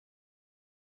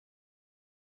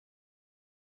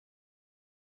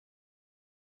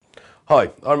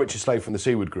Hi, I'm Richard Slade from the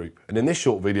Seaward Group, and in this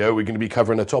short video we're going to be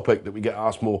covering a topic that we get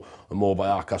asked more and more by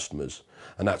our customers,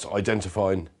 and that's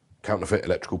identifying counterfeit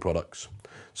electrical products.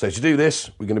 So to do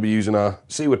this, we're going to be using our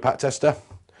Seaward Pap Tester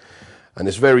and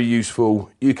this very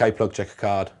useful UK plug checker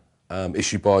card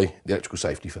issued by the Electrical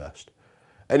Safety First.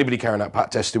 Anybody carrying out Pap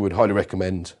Tester would highly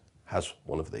recommend has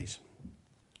one of these.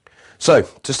 So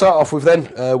to start off with then,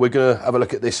 we're going to have a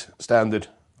look at this standard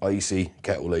IEC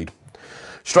kettle lead.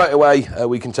 Straight away,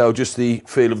 we can tell just the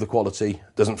feel of the quality.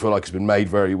 Doesn't feel like it's been made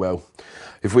very well.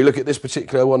 If we look at this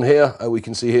particular one here, we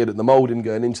can see here that the moulding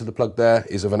going into the plug there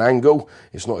is of an angle.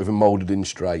 It's not even moulded in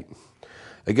straight.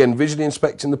 Again, visually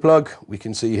inspecting the plug, we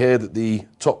can see here that the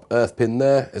top earth pin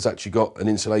there has actually got an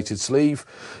insulated sleeve.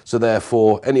 So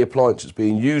therefore, any appliance that's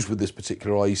being used with this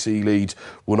particular IEC lead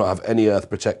will not have any earth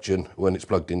protection when it's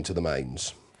plugged into the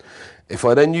mains. If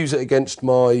I then use it against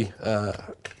my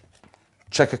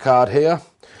checker card here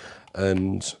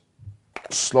and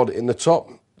slot it in the top,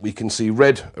 we can see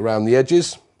red around the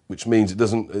edges, which means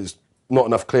there's not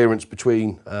enough clearance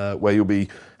between where you'll be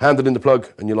handling the plug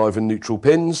and your live and neutral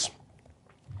pins.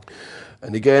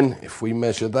 And again, if we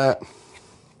measure that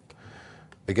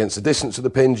against the distance of the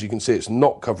pins, you can see it's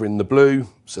not covering the blue,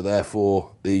 so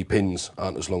therefore the pins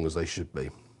aren't as long as they should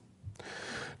be.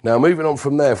 Now moving on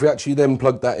from there, if we actually then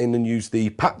plug that in and use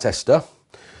the Pap Tester,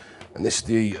 and this is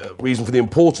the reason for the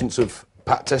importance of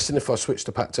Pap testing. If I switch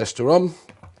the Pap Tester on,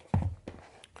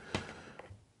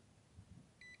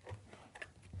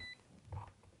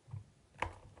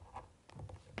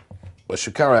 I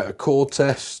should carry out a core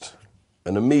test,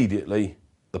 and immediately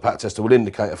the Pap Tester will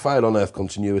indicate a fail on earth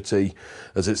continuity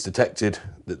as it's detected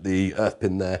that the earth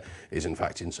pin there is in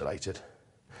fact insulated.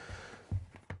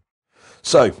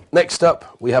 So next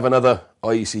up we have another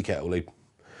IEC kettle lead.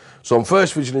 So on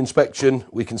first visual inspection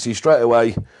we can see straight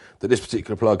away that this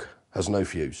particular plug has no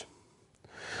fuse.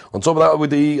 On top of that, with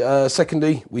the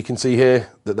secondary, we can see here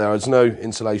that there is no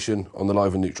insulation on the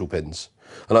live and neutral pins.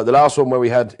 And like the last one where we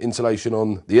had insulation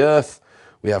on the earth,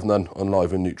 we have none on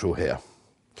live and neutral here.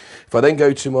 If I then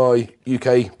go to my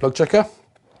UK plug checker,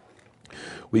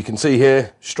 we can see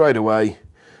here straight away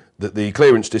that the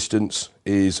clearance distance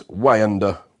is way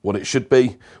under what it should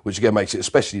be, which again makes it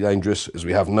especially dangerous as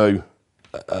we have no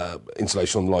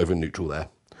insulation on live and neutral there.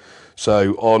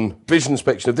 So on visual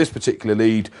inspection of this particular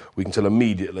lead, we can tell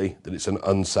immediately that it's an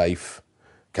unsafe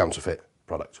counterfeit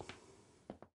product.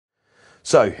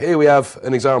 So here we have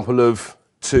an example of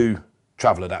two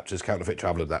travel adapters, counterfeit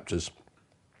travel adapters.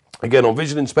 Again, on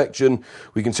visual inspection,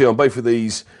 we can see on both of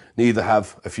these, neither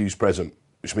have a fuse present,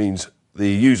 which means the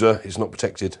user is not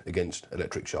protected against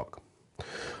electric shock.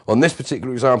 On this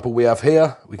particular example we have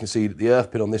here, we can see that the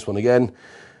earth pin on this one again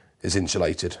is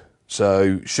insulated.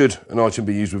 So should an item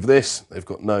be used with this, they've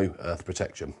got no earth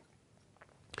protection.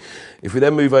 If we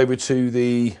then move over to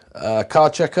the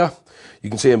card checker, you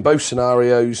can see in both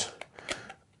scenarios,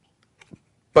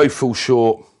 both fall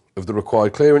short of the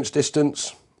required clearance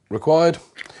distance required.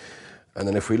 And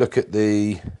then if we look at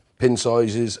the pin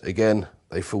sizes, again,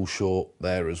 they fall short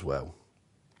there as well.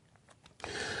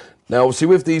 Now obviously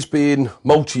with these being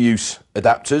multi-use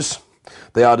adapters,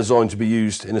 they are designed to be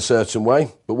used in a certain way,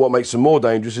 but what makes them more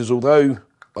dangerous is although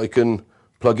I can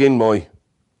plug in my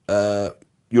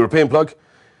European plug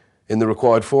in the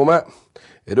required format,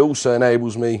 it also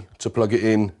enables me to plug it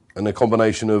in a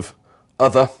combination of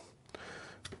other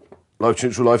live to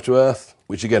neutral, live to earth,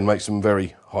 which again makes them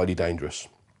very highly dangerous.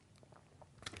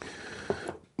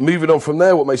 Moving on from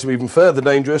there, what makes them even further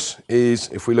dangerous is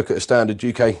if we look at a standard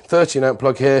UK 13 amp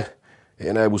plug here, it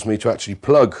enables me to actually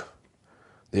plug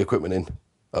the equipment in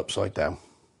upside down.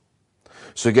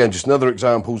 So again, just another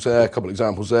examples there, a couple of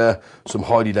examples there, some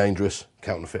highly dangerous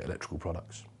counterfeit electrical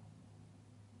products.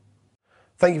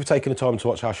 Thank you for taking the time to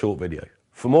watch our short video.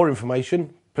 For more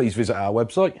information, please visit our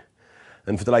website.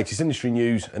 And for the latest industry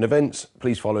news and events,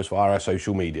 please follow us via our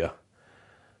social media.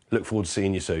 Look forward to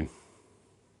seeing you soon.